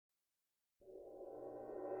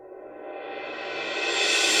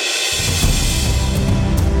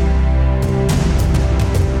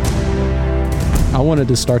wanted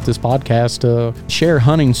to start this podcast to share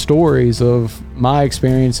hunting stories of my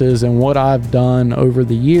experiences and what I've done over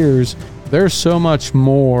the years. There's so much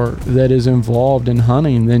more that is involved in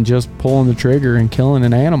hunting than just pulling the trigger and killing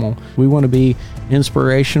an animal. We want to be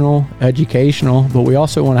inspirational, educational, but we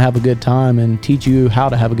also want to have a good time and teach you how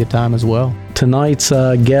to have a good time as well. Tonight's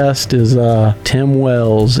guest is Tim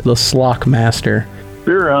Wells, the Slock Master.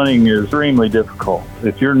 Spear hunting is extremely difficult.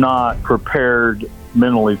 If you're not prepared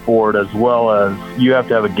mentally for it, as well as you have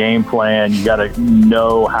to have a game plan, you got to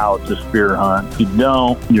know how to spear hunt. If you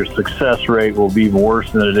don't, your success rate will be even worse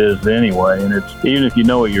than it is anyway. And it's even if you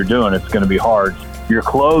know what you're doing, it's going to be hard. Your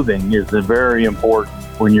clothing is very important.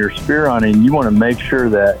 When you're spear hunting, you want to make sure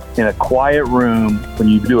that in a quiet room, when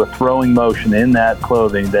you do a throwing motion in that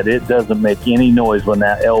clothing, that it doesn't make any noise when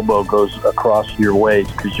that elbow goes across your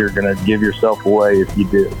waist, because you're going to give yourself away if you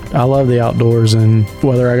do. I love the outdoors, and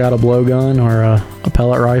whether I got a blowgun or a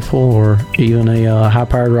pellet rifle or even a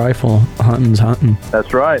high-powered rifle, hunting's hunting.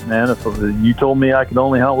 That's right, man. If you told me I could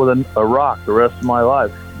only hunt with a rock the rest of my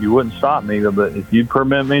life, you wouldn't stop me, but if you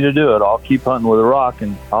permit me to do it, I'll keep hunting with a rock,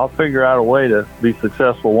 and I'll figure out a way to be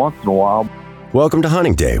successful once in a while. Welcome to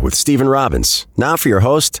Hunting Day with Stephen Robbins. Now for your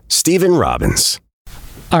host, Stephen Robbins.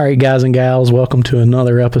 All right, guys and gals, welcome to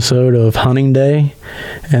another episode of Hunting Day.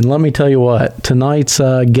 And let me tell you what, tonight's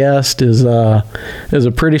guest is a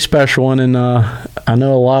pretty special one, and I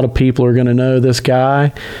know a lot of people are going to know this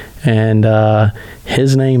guy. And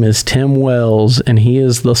his name is Tim Wells, and he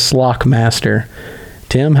is the Slock Master.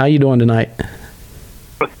 Tim, how you doing tonight?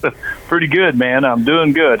 Pretty good, man. I'm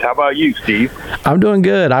doing good. How about you, Steve? I'm doing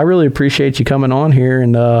good. I really appreciate you coming on here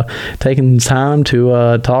and taking time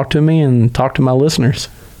to talk to me and talk to my listeners.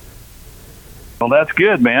 Well, that's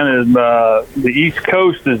good, man. The East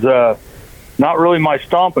Coast is not really my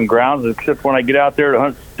stomping grounds, except when I get out there to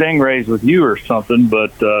hunt stingrays with you or something,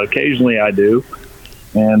 but occasionally I do.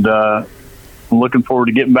 And I'm looking forward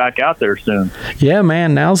to getting back out there soon. Yeah,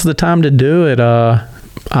 man, now's the time to do it.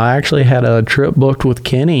 I actually had a trip booked with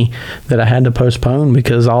Kenny that I had to postpone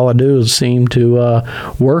because all I do is seem to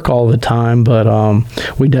work all the time. But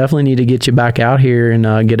we definitely need to get you back out here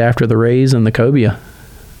and get after the rays and the cobia.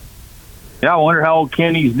 Yeah, I wonder how old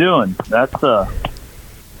Kenny's doing. That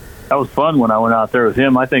was fun when I went out there with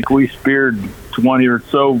him. I think we speared 20 or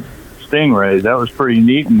so stingrays. That was pretty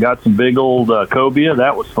neat, and got some big old cobia.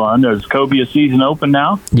 That was fun. Is cobia season open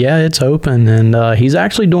now? Yeah, it's open, and he's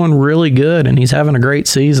actually doing really good, and he's having a great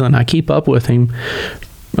season. I keep up with him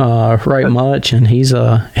much, and he's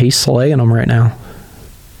slaying them right now.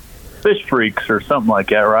 Fish Freaks or something like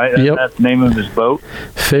that, right? Yep. That's the name of his boat?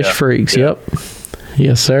 Fish Freaks, yep.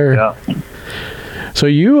 Yes, sir. Yeah. So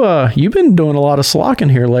you've been doing a lot of slocking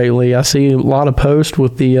here lately. I see a lot of posts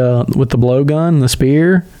with the blowgun, the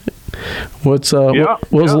spear. What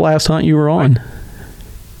was the last hunt you were on?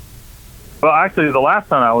 Well, actually, the last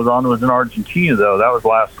hunt I was on was in Argentina, though. That was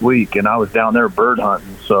last week, and I was down there bird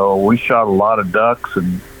hunting. So we shot a lot of ducks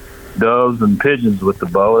and doves and pigeons with the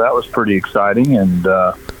bow. That was pretty exciting, and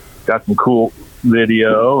got some cool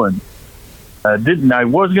video. And I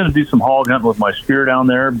was going to do some hog hunting with my spear down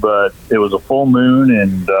there, but it was a full moon,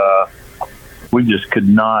 and we just could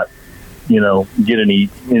not, get any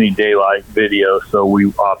daylight video, so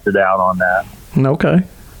we opted out on that. Okay.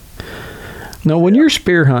 Now, when you're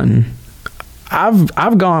spear hunting,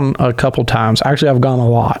 I've gone a couple times. Actually, I've gone a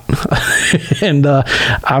lot, and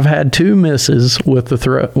I've had 2 misses with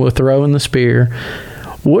throwing the spear.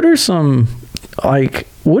 What are some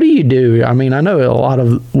what do you do? I mean, I know a lot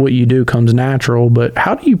of what you do comes natural, but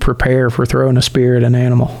how do you prepare for throwing a spear at an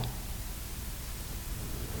animal?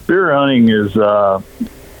 Spear hunting is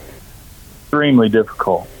extremely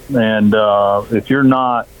difficult, and if you're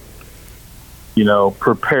not,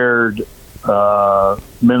 prepared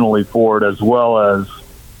mentally for it, as well as,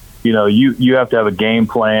 you have to have a game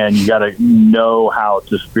plan. You got to know how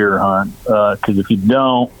to spear hunt, because if you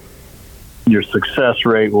don't, your success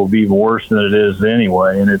rate will be even worse than it is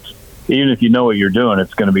anyway. And it's even if you know what you're doing,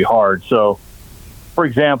 it's going to be hard. So, for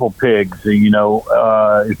example, pigs.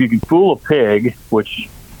 If you can fool a pig, which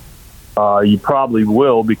you probably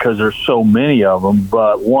will because there's so many of them,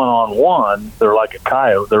 but one-on-one, they're like a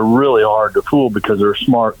coyote. They're really hard to fool because they're a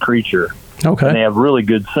smart creature. Okay. And they have really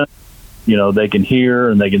good sense. They can hear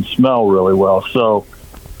and they can smell really well. So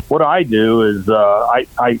what I do is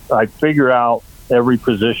I figure out every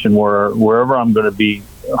position wherever I'm going to be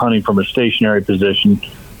hunting from a stationary position,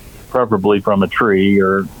 preferably from a tree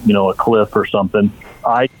or, a cliff or something.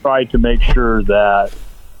 I try to make sure that,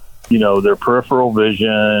 their peripheral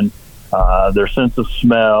vision, their sense of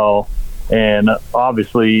smell, and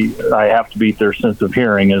obviously I have to beat their sense of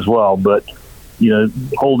hearing as well. But,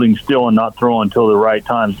 holding still and not throwing until the right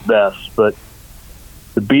time's best. But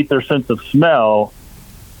to beat their sense of smell,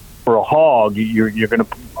 for a hog, you're going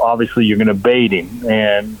to bait him,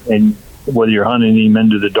 and whether you're hunting him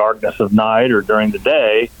into the darkness of night or during the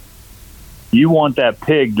day, you want that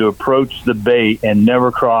pig to approach the bait and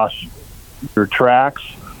never cross your tracks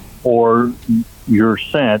or your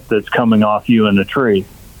scent that's coming off you in the tree.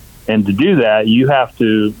 And to do that, you have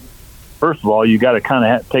to, first of all, you got to kind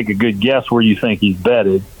of take a good guess where you think he's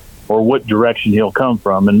bedded or what direction he'll come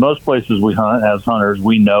from. And most places we hunt as hunters,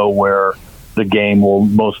 we know where the game will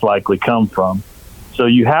most likely come from. So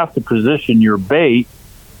you have to position your bait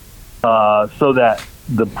so that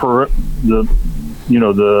the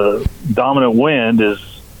dominant wind is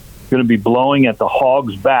going to be blowing at the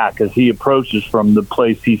hog's back as he approaches from the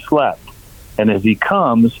place he slept. And as he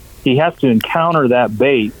comes, he has to encounter that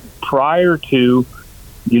bait prior to,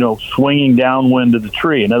 swinging downwind of the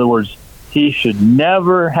tree. In other words, he should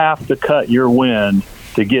never have to cut your wind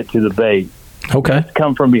to get to the bait. Okay.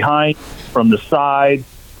 Come from behind, from the side,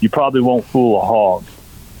 you probably won't fool a hog.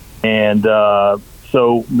 And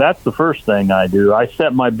so that's the first thing I do. I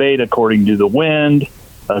set my bait according to the wind,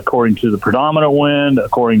 according to the predominant wind,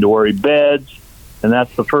 according to where he beds, and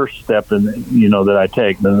that's the first step that I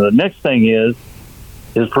take. Then the next thing is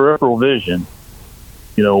peripheral vision.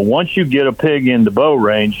 Once you get a pig into bow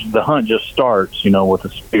range, the hunt just starts, with a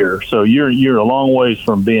spear. So you're a long ways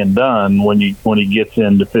from being done when he gets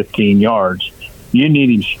into 15 yards. You need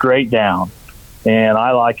him straight down, and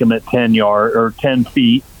I like him at 10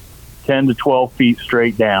 feet, 10 to 12 feet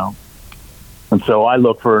straight down. And so I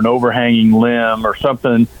look for an overhanging limb or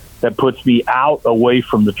something that puts me out away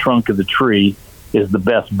from the trunk of the tree is the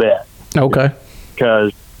best bet. Okay.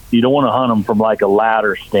 Because you don't want to hunt them from like a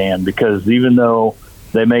ladder stand, because even though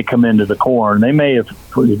they may come into the corn, they may have,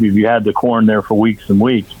 if you had the corn there for weeks and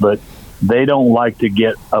weeks, but they don't like to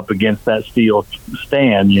get up against that steel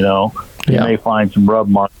stand, You may find some rub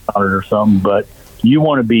marks on it or something, but you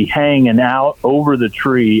want to be hanging out over the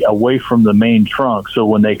tree away from the main trunk. So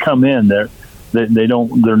when they come in there,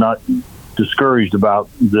 they're not discouraged about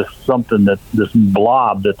this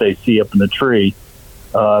blob that they see up in the tree.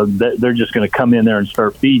 They're just going to come in there and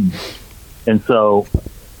start feeding. And so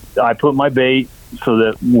I put my bait so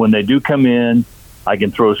that when they do come in, I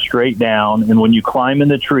can throw straight down. And when you climb in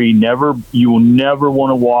the tree, you will never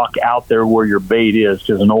want to walk out there where your bait is,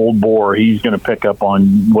 because an old boar, he's going to pick up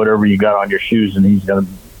on whatever you got on your shoes, and he's going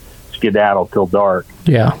to skedaddle till dark.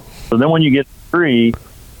 Yeah. So then when you get to the tree,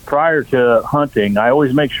 prior to hunting, I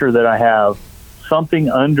always make sure that I have something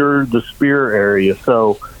under the spear area.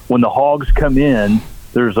 So when the hogs come in,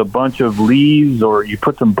 there's a bunch of leaves, or you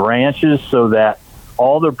put some branches so that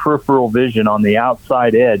all the peripheral vision on the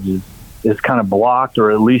outside edge is kind of blocked,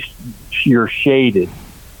 or at least you're shaded,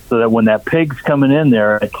 so that when that pig's coming in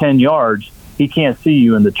there at 10 yards, he can't see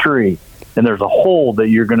you in the tree. And there's a hole that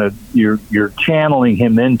you're channeling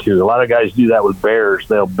him into. A lot of guys do that with bears.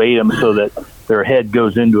 They'll bait them so that their head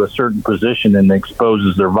goes into a certain position and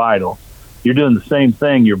exposes their vitals. You're doing the same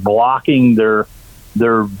thing. You're blocking their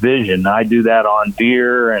vision. I do that on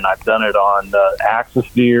deer, and I've done it on axis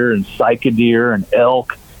deer and cyca deer and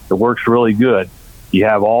elk. It works really good. You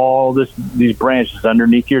have all these branches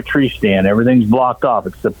underneath your tree stand. Everything's blocked off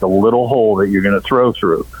except the little hole that you're going to throw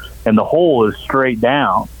through. And the hole is straight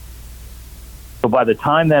down. So by the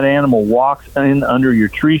time that animal walks in under your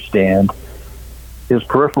tree stand, his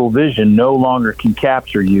peripheral vision no longer can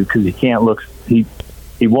capture you, because he can't look. He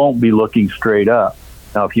won't be looking straight up.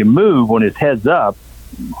 Now, if you move when his head's up,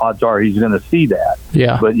 odds are he's going to see that.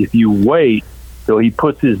 Yeah. But if you wait till he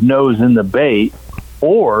puts his nose in the bait,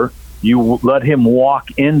 or you let him walk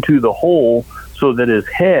into the hole so that his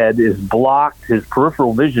head is blocked, his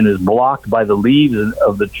peripheral vision is blocked by the leaves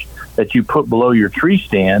that you put below your tree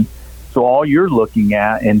stand. So all you're looking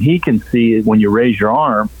at, and he can see it when you raise your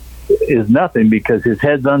arm, is nothing, because his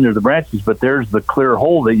head's under the branches, but there's the clear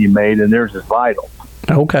hole that you made, and there's his vitals.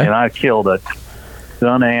 Okay. And I killed a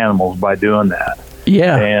ton of animals by doing that.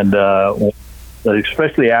 Yeah. And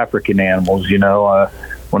especially African animals,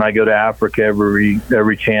 when I go to Africa,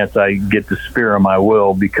 every chance I get to spear them, I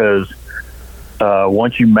will, because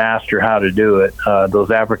once you master how to do it,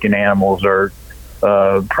 those African animals are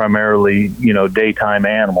primarily, daytime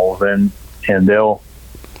animals, and they'll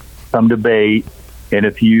come to bait. And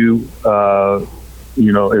if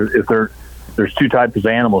there's two types of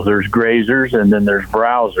animals. There's grazers, and then there's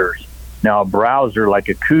browsers. Now, a browser, like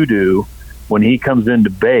a kudu, when he comes into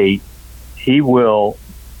bait, he will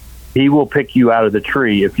pick you out of the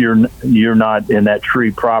tree if you're not in that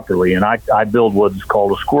tree properly. And I build what's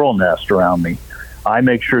called a squirrel nest around me. I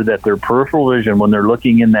make sure that their peripheral vision, when they're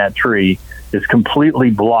looking in that tree, is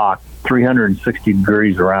completely blocked 360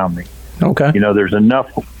 degrees around me. Okay. There's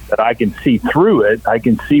enough that I can see through it. I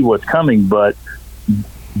can see what's coming, but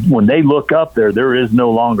when they look up there is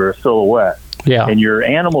no longer a silhouette. Yeah. And your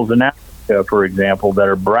animals in Africa, for example, that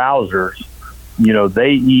are browsers,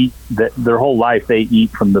 they eat their whole life. They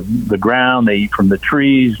eat from the ground. They eat from the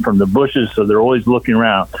trees, from the bushes. So they're always looking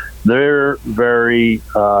around. They're very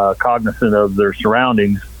cognizant of their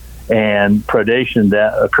surroundings and predation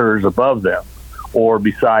that occurs above them or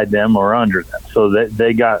beside them or under them. So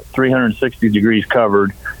they got 360 degrees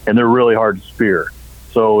covered, and they're really hard to spear.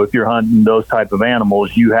 So if you're hunting those type of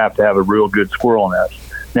animals, you have to have a real good squirrel nest.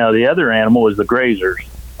 Now, the other animal is the grazers.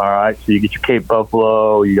 All right, so you get your Cape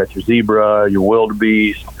buffalo, you got your zebra, your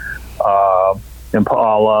wildebeest,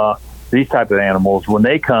 impala, these type of animals. When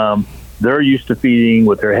they come, they're used to feeding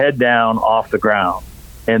with their head down off the ground,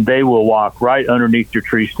 and they will walk right underneath your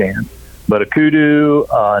tree stand. But a kudu,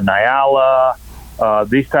 nyala,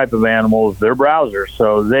 these type of animals, they're browsers,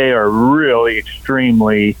 so they are really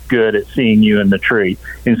extremely good at seeing you in the tree.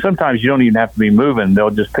 And sometimes you don't even have to be moving. They'll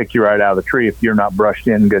just pick you right out of the tree if you're not brushed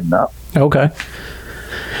in good enough. Okay.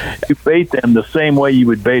 You bait them the same way you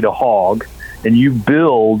would bait a hog, and you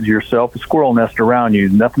build yourself a squirrel nest around you,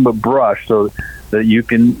 nothing but brush, so that you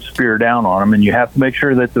can spear down on them. And you have to make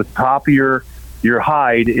sure that the top of your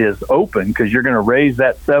hide is open, because you're going to raise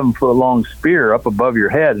that 7-foot long spear up above your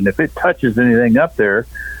head, and if it touches anything up there,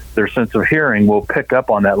 their sense of hearing will pick up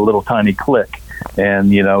on that little tiny click.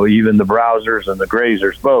 And even the browsers and the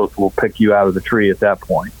grazers both will pick you out of the tree at that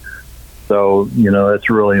point. So that's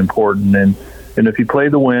really important. And if you play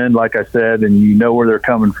the wind, like I said, and you know where they're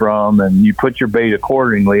coming from, and you put your bait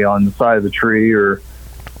accordingly on the side of the tree or,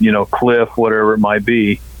 cliff, whatever it might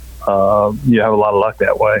be, you have a lot of luck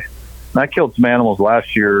that way. And I killed some animals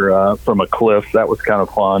last year from a cliff. That was kind of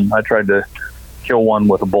fun. I tried to kill one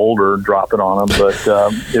with a boulder, drop it on them, but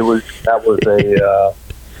that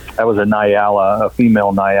was a nyala, a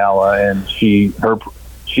female nyala, and she's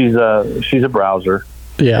a browser.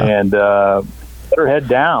 Yeah. And put her head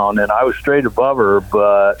down, and I was straight above her,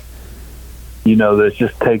 but this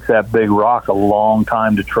just takes that big rock a long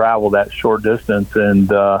time to travel that short distance,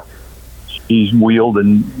 and she's wheeled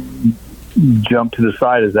and jumped to the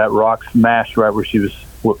side as that rock smashed right where she was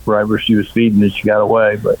feeding, and she got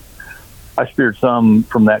away. But I speared some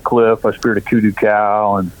from that cliff. I speared a kudu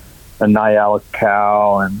cow and a nyala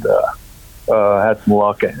cow, and had some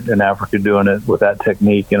luck in Africa doing it with that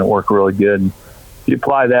technique, and it worked really good. And you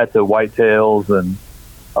apply that to whitetails and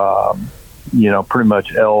pretty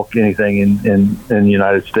much elk, anything in the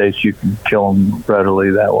United States, you can kill them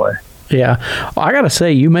readily that way. Yeah, I gotta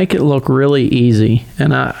say, you make it look really easy,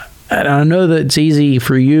 and I know that it's easy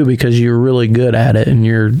for you because you're really good at it and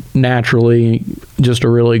you're naturally just a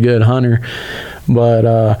really good hunter. But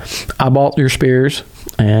I bought your spears,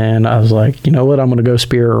 and I was like, you know what, I'm gonna go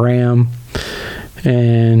spear a ram.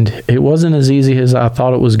 And it wasn't as easy as I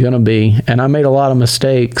thought it was going to be. And I made a lot of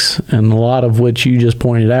mistakes, and a lot of which you just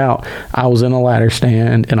pointed out. I was in a ladder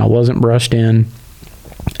stand, and I wasn't brushed in,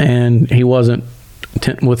 and he wasn't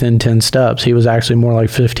within 10 steps. He was actually more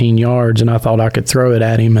like 15 yards, and I thought I could throw it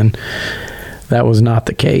at him, and that was not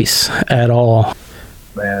the case at all.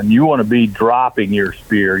 Man, you want to be dropping your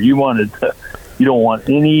spear. You don't want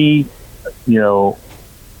any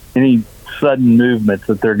sudden movements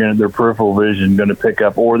that their peripheral vision going to pick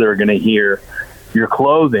up, or they're going to hear. Your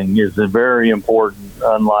clothing is very important.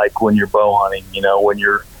 Unlike when you're bow hunting,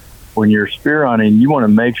 when you're spear hunting, you want to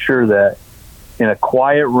make sure that in a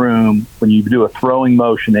quiet room, when you do a throwing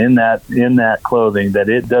motion in that clothing, that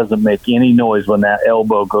it doesn't make any noise when that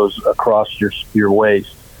elbow goes across your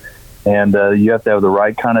waist. And you have to have the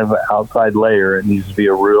right kind of outside layer. It needs to be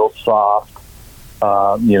a real soft,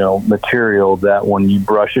 material that when you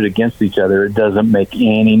brush it against each other, it doesn't make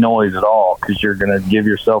any noise at all, because you're going to give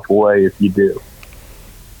yourself away if you do.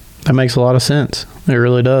 That makes a lot of sense. It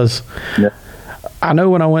really does. Yeah. I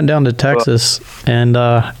know when I went down to Texas, and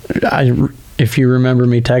if you remember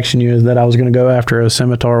me texting you that I was going to go after a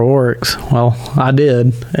scimitar oryx, well, I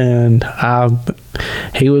did, and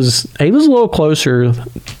he was a little closer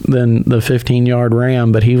than the 15-yard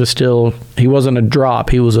ram, but he wasn't a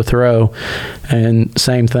drop, he was a throw. And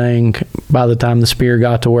same thing, by the time the spear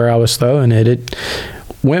got to where I was throwing it, it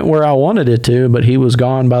went where I wanted it to, but he was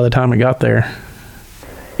gone by the time it got there.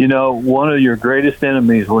 One of your greatest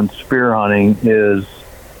enemies when spear hunting is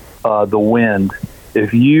the wind.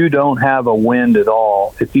 If you don't have a wind at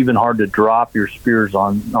all, it's even hard to drop your spears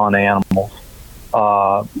on animals.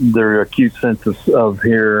 Their acute sense of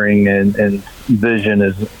hearing and vision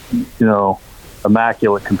is,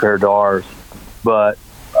 immaculate compared to ours. But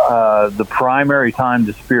the primary time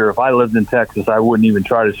to spear, if I lived in Texas, I wouldn't even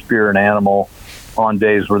try to spear an animal on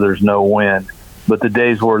days where there's no wind. But the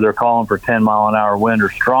days where they're calling for 10-mile-an-hour wind or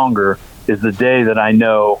stronger is the day that I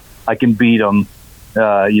know I can beat them,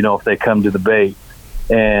 if they come to the bait.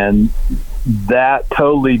 And that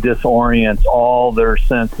totally disorients all their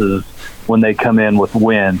senses when they come in with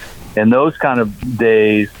wind. And those kind of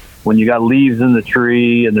days, when you got leaves in the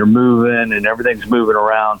tree and they're moving and everything's moving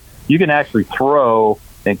around, you can actually throw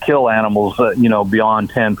and kill animals, beyond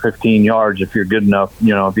 10, 15 yards if you're good enough,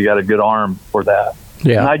 if you got a good arm for that.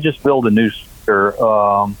 Yeah. And I just built a new spear.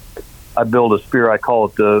 I built a spear, I call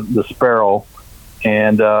it the Sparrow,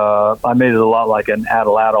 and I made it a lot like an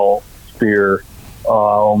atlatl spear,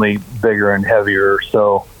 only bigger and heavier.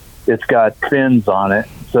 So it's got fins on it,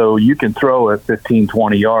 so you can throw it 15,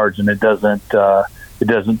 20 yards, and it doesn't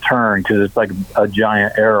turn because it's like a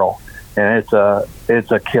giant arrow, and it's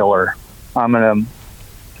a killer. I'm gonna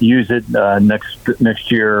use it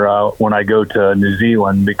next year when I go to New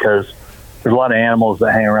Zealand, because there's a lot of animals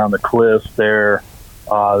that hang around the cliffs there.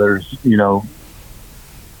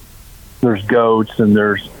 There's goats and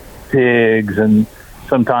there's pigs, and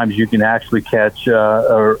sometimes you can actually catch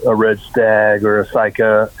a red stag or a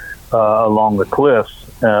sika along the cliffs,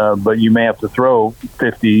 but you may have to throw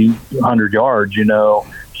 50, 100 yards,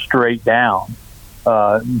 straight down.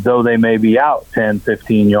 Though they may be out 10,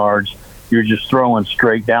 15 yards, you're just throwing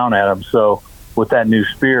straight down at them. So with that new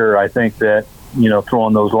spear, I think that,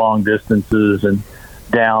 throwing those long distances and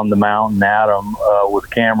down the mountain at them with a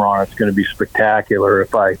camera on, it's going to be spectacular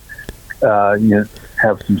if I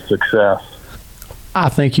have some success. I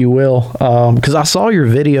think you will, because I saw your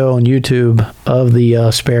video on YouTube of the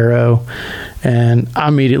Sparrow, and I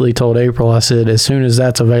immediately told April, I said, as soon as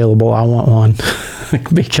that's available, I want one.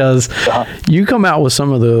 Because you come out with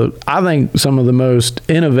some of the most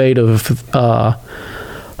innovative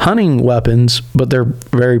hunting weapons, but they're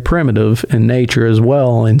very primitive in nature as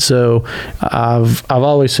well. And so I've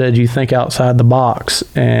always said you think outside the box,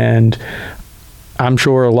 and I'm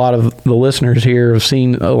sure a lot of the listeners here have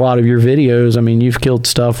seen a lot of your videos. I mean, you've killed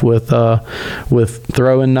stuff with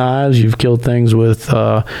throwing knives. You've killed things with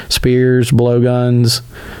spears, blowguns.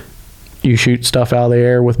 You shoot stuff out of the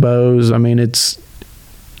air with bows. I mean,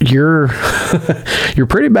 you're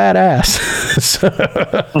pretty badass.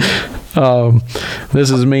 So,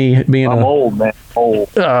 this is me being I'm old, man.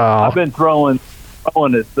 Old. I've been throwing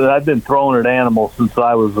at animals since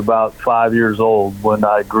I was about 5 years old. When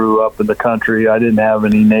I grew up in the country, I didn't have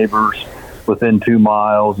any neighbors within 2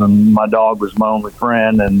 miles, and my dog was my only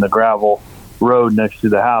friend. And the gravel road next to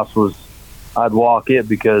the house I'd walk it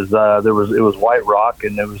because it was white rock,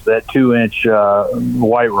 and it was that 2-inch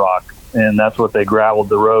white rock, and that's what they graveled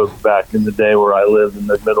the road back in the day where I lived in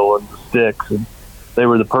the middle of the sticks, and they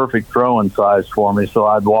were the perfect throwing size for me. So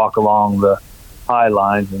I'd walk along the high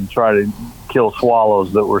lines and try to kill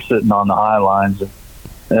swallows that were sitting on the high lines. And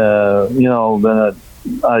then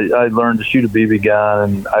I learned to shoot a BB gun,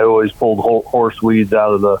 and I always pulled horse weeds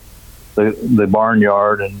out of the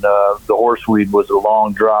barnyard, and the horseweed was a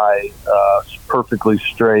long, dry, perfectly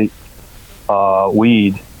straight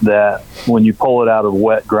weed that when you pull it out of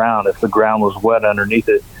wet ground, if the ground was wet underneath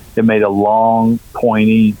it, it made a long,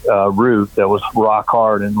 pointy root that was rock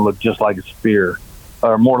hard and looked just like a spear,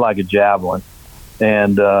 or more like a javelin.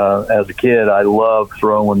 And as a kid, I loved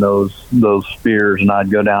throwing those spears, and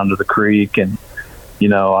I'd go down to the creek, and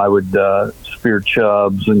I would spear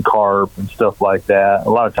chubs and carp and stuff like that. A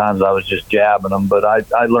lot of times I was just jabbing them, but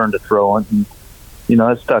I learned to throw it, and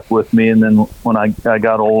it stuck with me. And then when I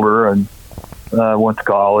got older and went to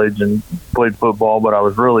college and played football, but I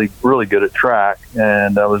was really, really good at track,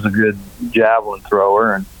 and I was a good javelin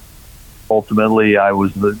thrower. And ultimately, I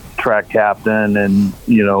was the track captain, and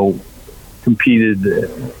competed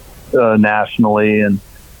nationally, and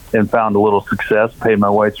found a little success, paid my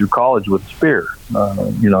way through college with a spear.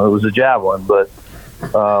 It was a javelin, but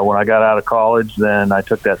when I got out of college, then I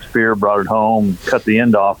took that spear, brought it home, cut the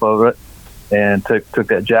end off of it, and took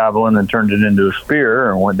that javelin and turned it into a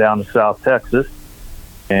spear, and went down to South Texas,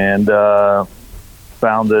 and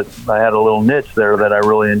found that I had a little niche there that I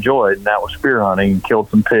really enjoyed, and that was spear hunting. Killed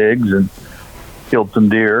some pigs and killed some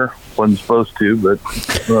deer. Wasn't supposed to, but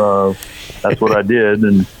that's what I did.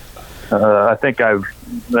 And I think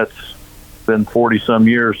that's been 40 some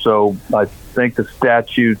years. So I think the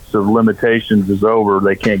statutes of limitations is over.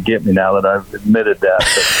 They can't get me now that I've admitted that.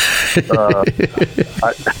 But,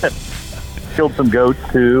 I killed some goats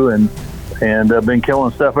too, and I've been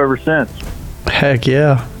killing stuff ever since. Heck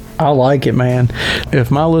yeah. I like it, man. If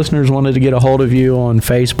my listeners wanted to get a hold of you on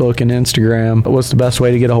Facebook and Instagram, what's the best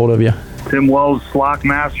way to get a hold of you? Tim Wells Slock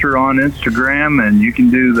Master on Instagram, and you can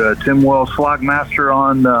do the Tim Wells Slock Master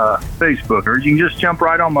on Facebook, or you can just jump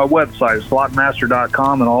right on my website,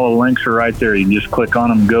 slockmaster.com, and all the links are right there. You can just click on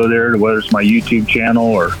them and go there to whether it's my YouTube channel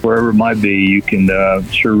or wherever it might be. You can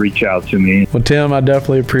sure reach out to me. Well, Tim, I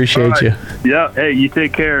definitely appreciate you. Yeah. Hey, you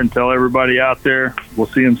take care and tell everybody out there we'll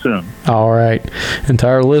see them soon. All right. And to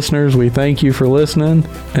our listeners, we thank you for listening.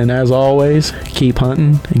 And as always, keep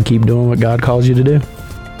hunting and keep doing what God calls you to do.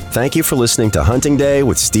 Thank you for listening to Hunting Day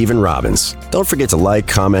with Stephen Robbins. Don't forget to like,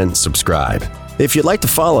 comment, subscribe. If you'd like to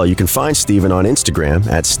follow, you can find Stephen on Instagram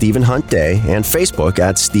at Stephen Hunt Day and Facebook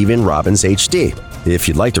at Stephen Robbins HD. If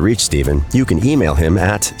you'd like to reach Stephen, you can email him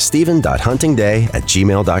at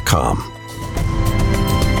stephen.huntingday@gmail.com.